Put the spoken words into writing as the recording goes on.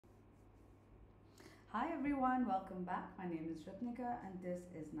Hi everyone, welcome back. My name is Ratnika and this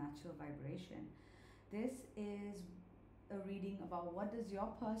is Natural Vibration. This is a reading about what does your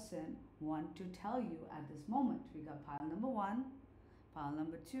person want to tell you at this moment. We got pile number 1, pile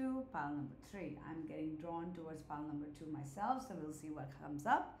number 2, pile number 3. I'm getting drawn towards pile number 2 myself, so we'll see what comes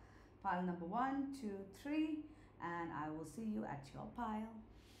up. Pile number 1, 2, 3, and I will see you at your pile.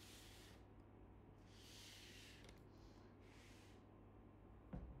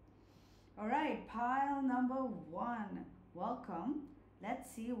 All right, pile number 1. Welcome.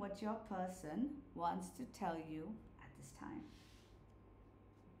 Let's see what your person wants to tell you at this time.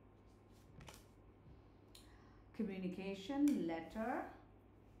 Communication, letter.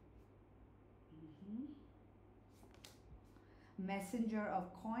 Messenger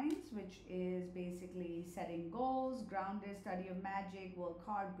of coins, which is basically setting goals, grounded, study of magic, work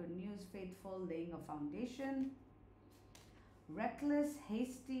hard, good news, faithful, laying a foundation. Reckless,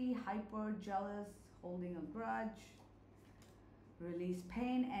 hasty, hyper, jealous, holding a grudge. Release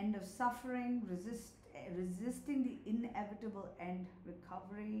pain, end of suffering, resisting the inevitable end,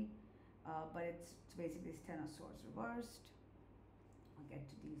 recovery. But it's basically 10 of swords reversed. I'll get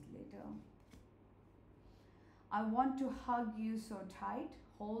to these later. I want to hug you so tight,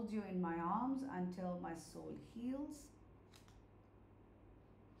 hold you in my arms until my soul heals.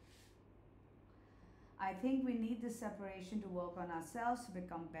 I think we need this separation to work on ourselves to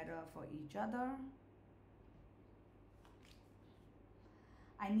become better for each other.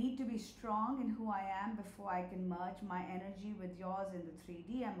 I need to be strong in who I am before I can merge my energy with yours in the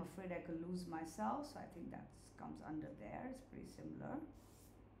 3D. I'm afraid I could lose myself, so I think that comes under there. It's pretty similar.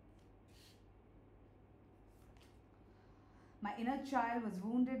 My inner child was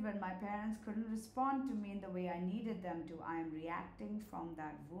wounded when my parents couldn't respond to me in the way I needed them to. I am reacting from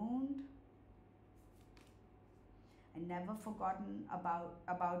that wound. I never forgotten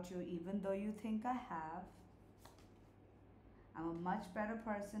about you, even though you think I have. I'm a much better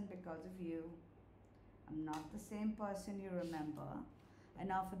person because of you. I'm not the same person you remember. And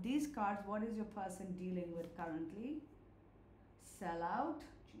now for these cards, what is your person dealing with currently? Sellout.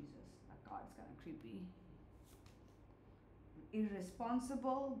 Jesus, that card's kind of creepy.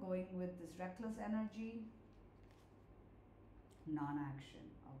 Irresponsible, going with this reckless energy. Non-action.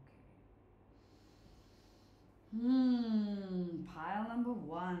 Okay. Pile number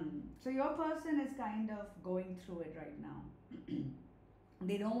 1. So your person is kind of going through it right now.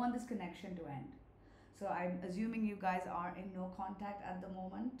 They don't want this connection to end. So I'm assuming you guys are in no contact at the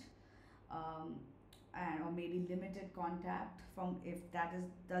moment, or maybe limited contact. From if that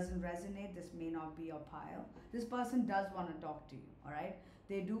doesn't resonate, this may not be your pile. This person does want to talk to you. All right,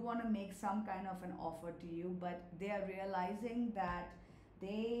 they do want to make some kind of an offer to you, but they are realizing that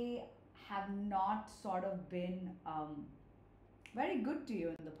they have not sort of been very good to you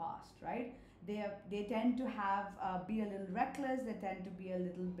in the past, right? They tend to have be a little reckless. They tend to be a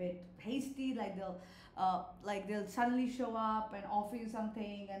little bit hasty. Like they'll suddenly show up and offer you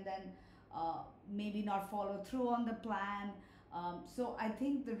something, and then maybe not follow through on the plan. So I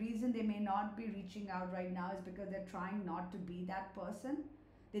think the reason they may not be reaching out right now is because they're trying not to be that person.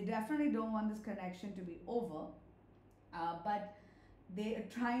 They definitely don't want this connection to be over, but they are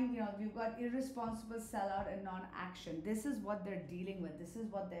trying, we've got irresponsible, sellout, and non-action. This is what they're dealing with. This is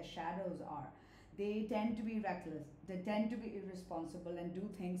what their shadows are. They tend to be reckless. They tend to be irresponsible and do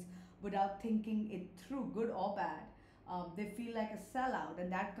things without thinking it through, good or bad. They feel like a sellout, and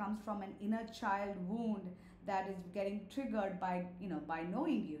that comes from an inner child wound that is getting triggered by, by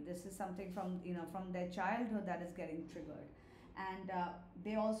knowing you. This is something from, from their childhood that is getting triggered. And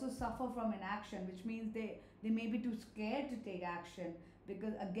they also suffer from inaction, which means they may be too scared to take action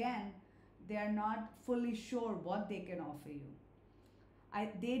because, again, they are not fully sure what they can offer you.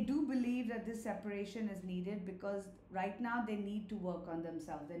 They do believe that this separation is needed because right now they need to work on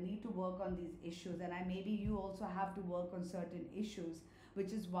themselves. They need to work on these issues, and maybe you also have to work on certain issues,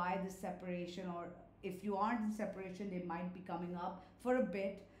 which is why this separation, or if you aren't in separation, they might be coming up for a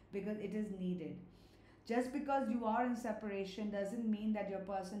bit because it is needed. Just because you are in separation doesn't mean that your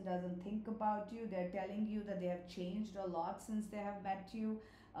person doesn't think about you. They're telling you that they have changed a lot since they have met you,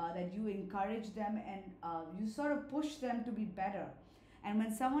 that you encourage them and you sort of push them to be better. And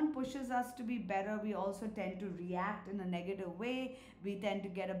when someone pushes us to be better, we also tend to react in a negative way. We tend to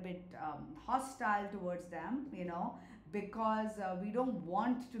get a bit hostile towards them, because we don't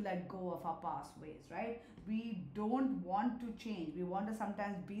want to let go of our past ways, right? We don't want to change. We want to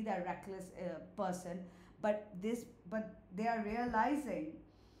sometimes be that reckless person, but they are realizing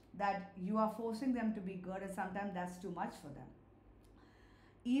that you are forcing them to be good, and sometimes that's too much for them.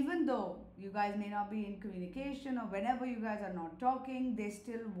 even though you guys may not be in communication, or whenever you guys are not talking, they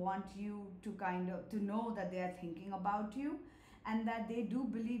still want you to kind of to know that they are thinking about you, and that they do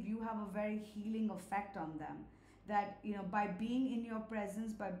believe you have a very healing effect on them. That, you know, by being in your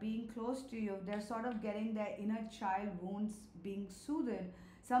presence, by being close to you, they're sort of getting their inner child wounds being soothed,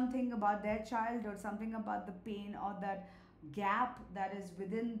 something about their childhood, something about the pain or that gap that is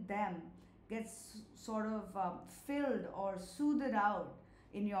within them gets sort of filled or soothed out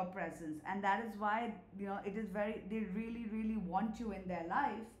in your presence. And that is why, you know, it is very, they really really want you in their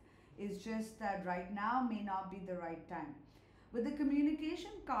life. It's just that right now may not be the right time. With the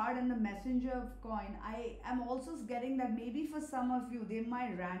communication card and the messenger of coin, I am also getting that maybe for some of you they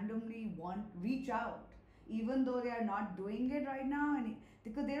might randomly want reach out, even though they are not doing it right now, and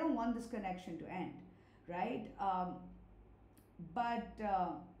because they don't want this connection to end, right? But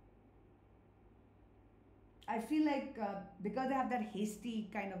I feel like because they have that hasty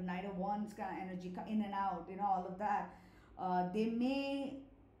kind of Knight of Wands kind of energy in and out, you know, all of that, they may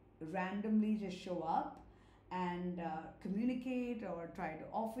randomly just show up and communicate or try to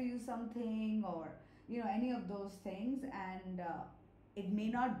offer you something, or, you know, any of those things. And it may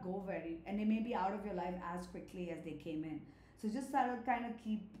not go very, and they may be out of your life as quickly as they came in. So just sort of kind of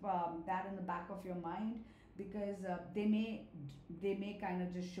keep that in the back of your mind, because they may kind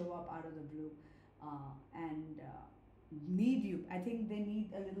of just show up out of the blue, and need you. I think they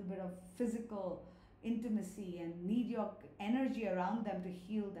need a little bit of physical intimacy and need your energy around them to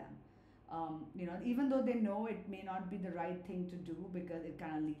heal them. You know, even though they know it may not be the right thing to do because it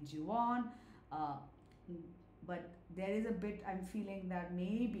kind of leads you on, uh, but there is a bit, I'm feeling that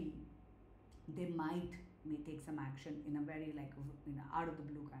maybe they may take some action in a very, like, you know, out of the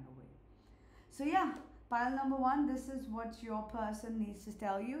blue kind of way. So yeah, pile number one, this is what your person needs to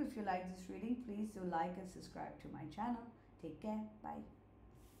tell you. If you like this reading, please do like and subscribe to my channel. Take care. Bye.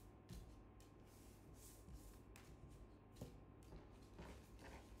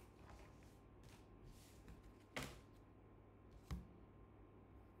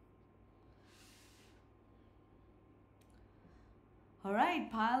 All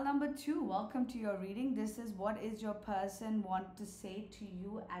right, pile number two, welcome to your reading. This is what is your person want to say to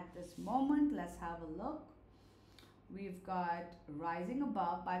you at this moment. Let's have a look. We've got rising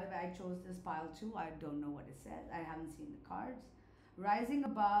above. By the way, I chose this pile too. I don't know what it says. I haven't seen the cards. Rising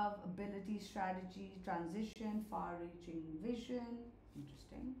above, ability, strategy, transition, far-reaching vision.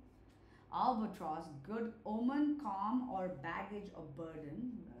 Interesting. Albatross, good omen, calm, or baggage or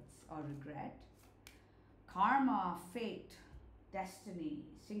burden. That's or regret. Karma, fate, destiny,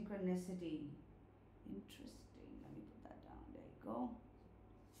 synchronicity. Interesting. Let me put that down. There you go.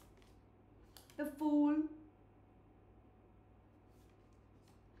 The Fool.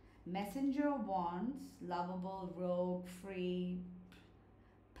 Messenger of Wands, lovable, rogue, free,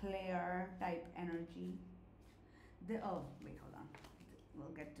 player type energy. Oh, wait, hold on.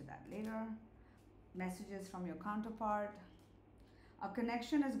 We'll get to that later. Messages from your counterpart. A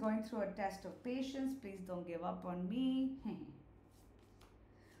connection is going through a test of patience. Please don't give up on me.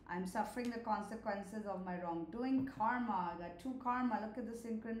 I'm suffering the consequences of my wrongdoing. Karma. I got two karma. Look at the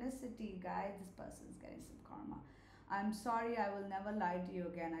synchronicity, guys. This person's getting some karma. I'm sorry, I will never lie to you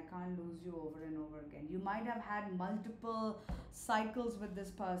again. I can't lose you over and over again. You might have had multiple cycles with this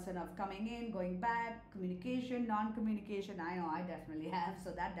person of coming in, going back, communication, non-communication. I know I definitely have,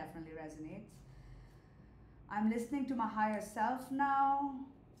 so that definitely resonates. I'm listening to my higher self now.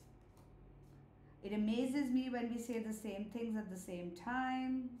 It amazes me when we say the same things at the same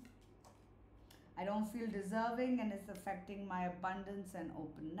time. I don't feel deserving and it's affecting my abundance and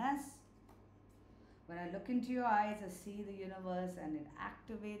openness. When I look into your eyes, I see the universe and it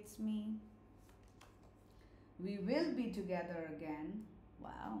activates me. We will be together again.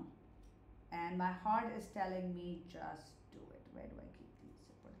 Wow. And my heart is telling me just do it. Where do I keep these?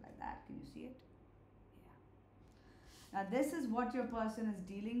 Put it like that. Can you see it? Yeah. Now this is what your person is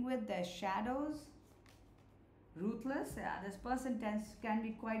dealing with. Their shadows. Ruthless. Yeah, this person can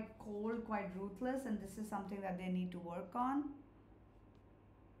be quite cold, quite ruthless, and this is something that they need to work on.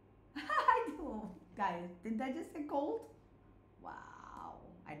 I do. Guys, didn't I just say cold? Wow.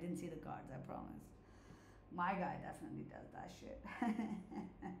 I didn't see the cards, I promise. My guy definitely does that shit.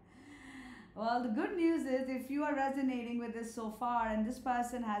 Well, the good news is if you are resonating with this so far and this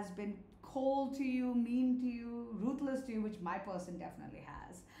person has been cold to you, mean to you, ruthless to you, which my person definitely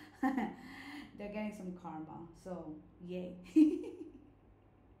has, they're getting some karma. So, yay.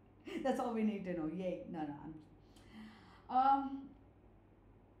 That's all we need to know. Yay. No,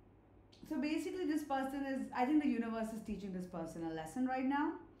 so basically this person is, I think the universe is teaching this person a lesson right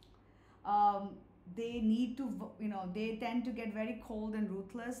now. they need to, they tend to get very cold and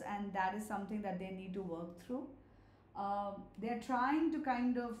ruthless, and that is something that they need to work through. They're trying to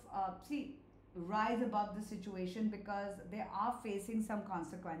kind of rise above the situation because they are facing some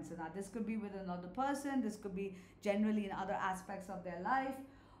consequences. Now, this could be with another person, this could be generally in other aspects of their life,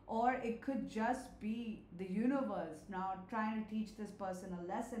 or it could just be the universe now trying to teach this person a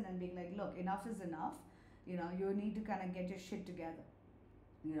lesson and being like, look, enough is enough. You need to kind of get your shit together.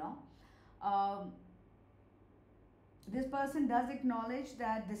 You know, this person does acknowledge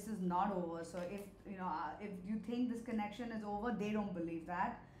that this is not over. So if you think this connection is over, they don't believe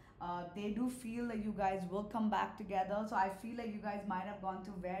that. They do feel that you guys will come back together. So I feel like you guys might have gone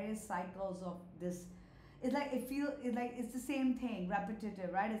through various cycles of this. It's like it's the same thing,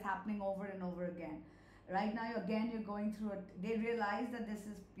 repetitive, right? It's happening over and over again. Right now, you're going through it. They realize that this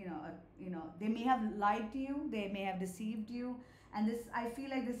is, they may have lied to you, they may have deceived you, and this, I feel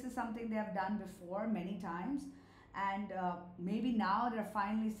like this is something they have done before many times, and maybe now they're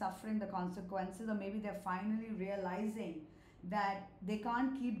finally suffering the consequences, or maybe they're finally realizing that they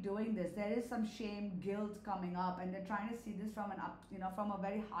can't keep doing this. There is some shame, guilt coming up, and they're trying to see this from from a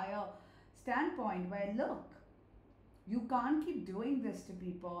very higher standpoint, where look, you can't keep doing this to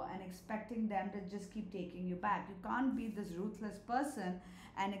people and expecting them to just keep taking you back. You can't be this ruthless person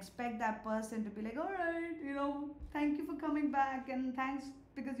and expect that person to be like, all right, thank you for coming back and thanks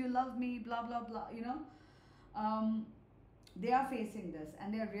because you love me, blah, blah, blah, They are facing this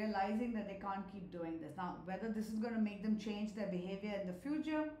and they're realizing that they can't keep doing this. Now, whether this is going to make them change their behavior in the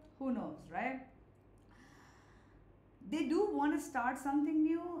future, who knows, right? They do want to start something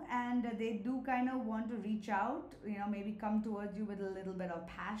new, and they do kind of want to reach out, maybe come towards you with a little bit of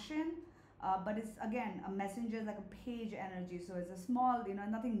passion. But it's, again, a messenger is like a page energy, so it's a small,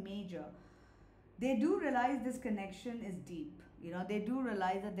 nothing major. They do realize this connection is deep. They do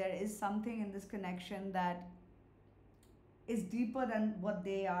realize that there is something in this connection that is deeper than what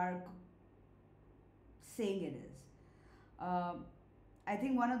they are saying it is. I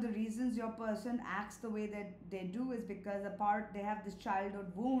think one of the reasons your person acts the way that they do is because they have this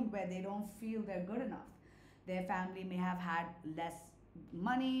childhood wound where they don't feel they're good enough. Their family may have had less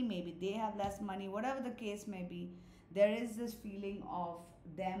money, maybe they have less money, whatever the case may be. There is this feeling of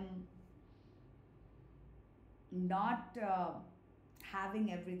them not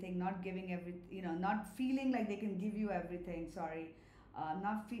having everything, not giving everything, not feeling like they can give you everything,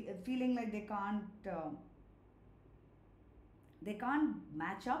 not feeling like they can't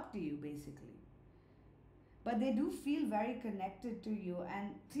match up to you, basically. But they do feel very connected to you.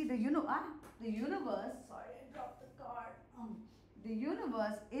 And see, the universe, sorry, I dropped the card. The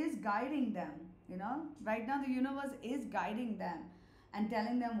universe is guiding them, Right now, the universe is guiding them and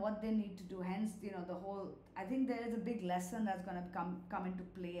telling them what they need to do. Hence, I think there is a big lesson that's going to come into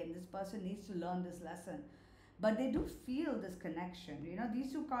play, and this person needs to learn this lesson. But they do feel this connection.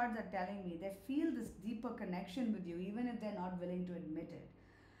 These two cards are telling me they feel this deeper connection with you, even if they're not willing to admit it.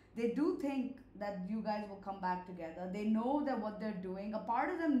 They do think that you guys will come back together. They know that what they're doing, a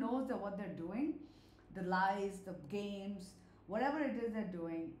part of them knows that what they're doing, the lies, the games, whatever it is they're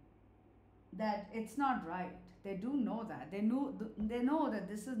doing, that it's not right. They do know that. They know that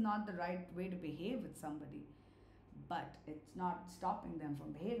this is not the right way to behave with somebody. But it's not stopping them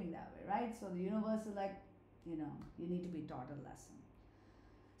from behaving that way, right? So the universe is like, you need to be taught a lesson.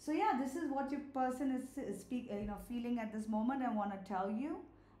 So yeah, this is what your person is feeling at this moment and want to tell you.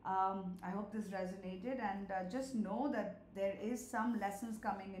 I hope this resonated, and just know that there is some lessons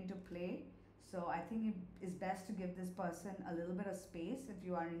coming into play. So I think it is best to give this person a little bit of space if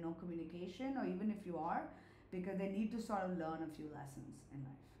you are in no communication, or even if you are, because they need to sort of learn a few lessons in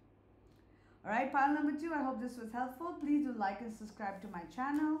life. All right, pile number 2, I hope this was helpful. Please do like and subscribe to my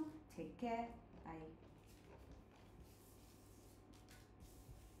channel. Take care. Bye.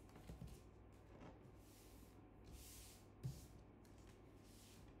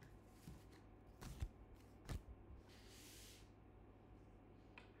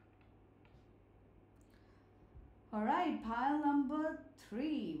 All right, pile number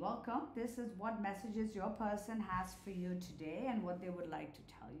 3. Welcome. This is what messages your person has for you today and what they would like to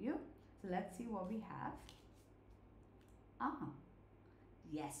tell you. So let's see what we have.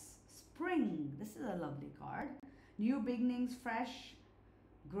 Yes, spring. This is a lovely card. New beginnings, fresh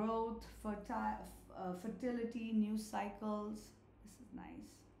growth, fertility, new cycles. This is nice.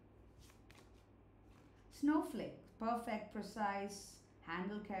 Snowflake, perfect, precise,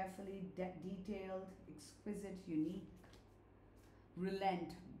 handle carefully, detailed, exquisite, unique.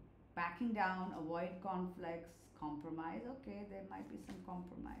 Relent, backing down, avoid conflicts, compromise. Okay, there might be some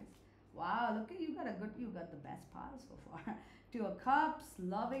compromise. Wow, look at you got a good, you got the best pile so far. Two of Cups,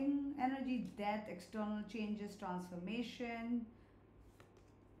 loving energy, death, external changes, transformation.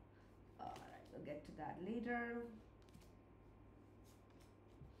 All right, we'll get to that later.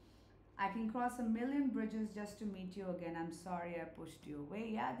 I can cross a million bridges just to meet you again. I'm sorry I pushed you away.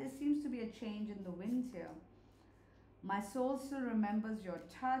 Yeah, there seems to be a change in the winds here. My soul still remembers your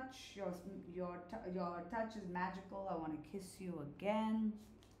touch. Your touch is magical. I want to kiss you again.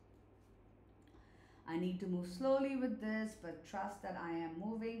 I need to move slowly with this, but trust that I am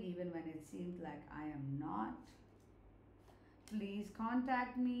moving even when it seems like I am not. Please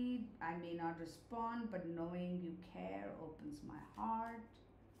contact me. I may not respond, but knowing you care opens my heart.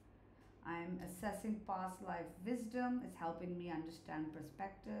 I'm assessing past life wisdom. It's helping me understand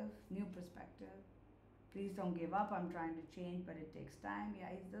perspective, new perspective. Please don't give up. I'm trying to change, but it takes time.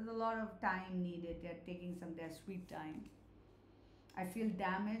 Yeah, there's a lot of time needed. They're taking some their sweet time. I feel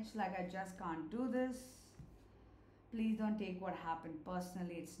damaged, like I just can't do this. Please don't take what happened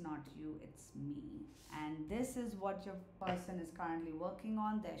personally. It's not you, it's me. And this is what your person is currently working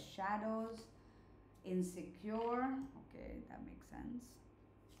on. Their shadows, insecure. Okay, that makes sense.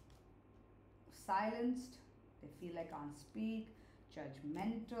 Silenced. They feel like can't speak.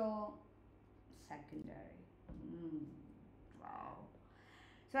 Judgmental. Secondary. Wow.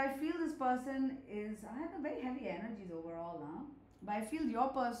 So I feel this person is, I have a very heavy energies overall, huh? But I feel your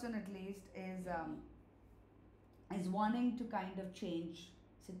person at least is wanting to kind of change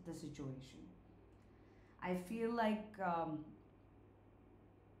the situation. I feel like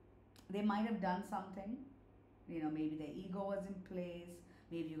they might have done something. You know, maybe their ego was in place.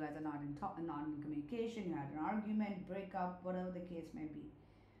 Maybe you guys are not in communication. You had an argument, breakup, whatever the case may be.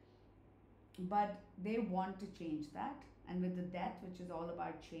 But they want to change that. And with the death, which is all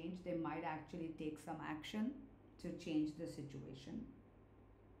about change, they might actually take some action to change the situation.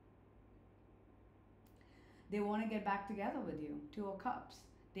 They want to get back together with you. Two of Cups.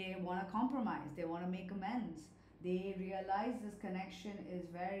 They want to compromise. They want to make amends. They realize this connection is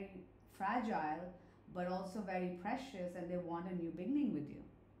very fragile, but also very precious, and they want a new beginning with you.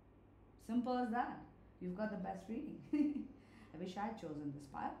 Simple as that. You've got the best reading. I wish I had chosen this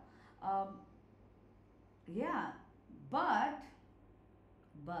pile. Yeah, but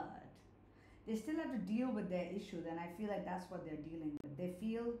they still have to deal with their issues, and I feel like that's what they're dealing with. They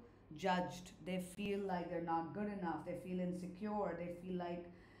feel judged. They feel like they're not good enough. They feel insecure. They feel like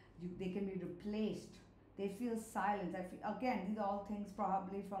they can be replaced. They feel silence. I feel, again, these are all things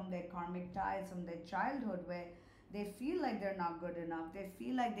probably from their karmic ties, from their childhood, where they feel like they're not good enough. They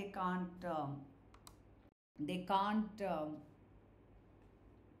feel like they can't. They can't.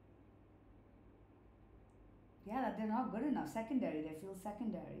 Yeah, that they're not good enough. Secondary. They feel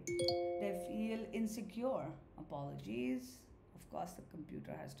secondary. They feel insecure. Apologies. Of course, the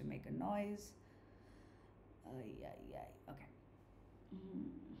computer has to make a noise. Okay.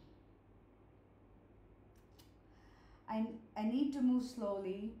 I need to move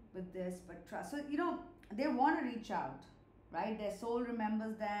slowly with this, but trust. So, they want to reach out, right? Their soul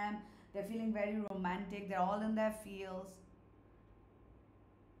remembers them. They're feeling very romantic. They're all in their fields.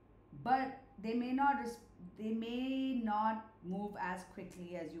 But they may not move as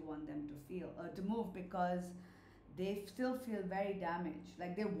quickly as you want them to move, because they still feel very damaged.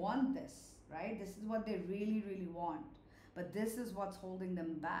 Like they want this, right? This is what they really, really want. But this is what's holding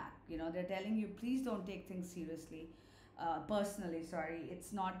them back. They're telling you, please don't take things seriously. Personally, sorry,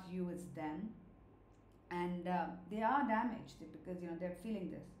 it's not you, it's them. And they are damaged because, they're feeling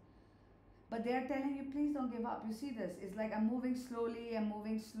this. But they're telling you, please don't give up. You see this? It's like, I'm moving slowly, I'm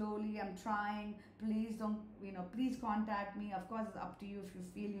trying. Please don't, please contact me. Of course, it's up to you if you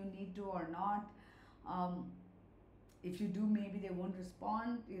feel you need to or not. If you do, maybe they won't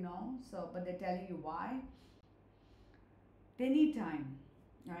respond, but they're telling you why. They need time.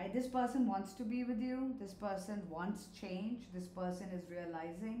 All right, this person wants to be with you. This person wants change. This person is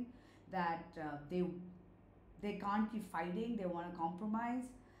realizing that they can't keep fighting. They want to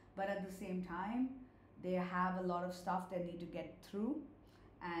compromise, but at the same time, they have a lot of stuff they need to get through,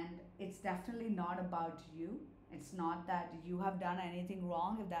 and it's definitely not about you. It's not that you have done anything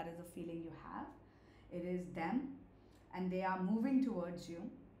wrong, if that is a feeling you have. It is them, and they are moving towards you.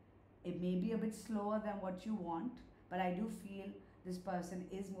 It may be a bit slower than what you want, but I do feel this person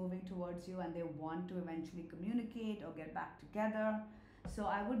is moving towards you, and they want to eventually communicate or get back together. So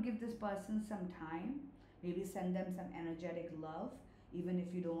I would give this person some time. Maybe send them some energetic love, even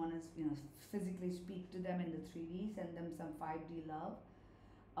if you don't want to, physically speak to them in the 3D. Send them some 5D love.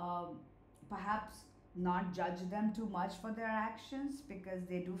 Perhaps not judge them too much for their actions, because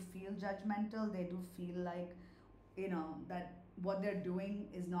they do feel judgmental. They do feel like, that what they're doing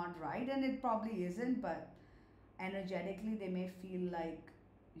is not right, and it probably isn't, but energetically they may feel like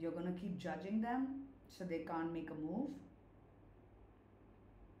you're going to keep judging them, so they can't make a move.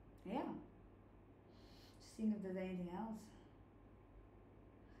 Yeah. Just seeing if there's anything else.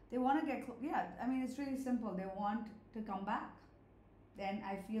 They want to get yeah, I mean, it's really simple. They want to come back. Then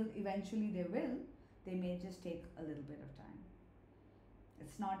I feel eventually they will. They may just take a little bit of time.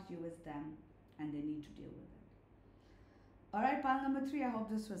 It's not you, it's them, and they need to deal with it. All right, pile number 3, I hope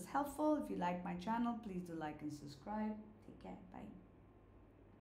this was helpful. If you like my channel, please do like and subscribe. Take care. Bye.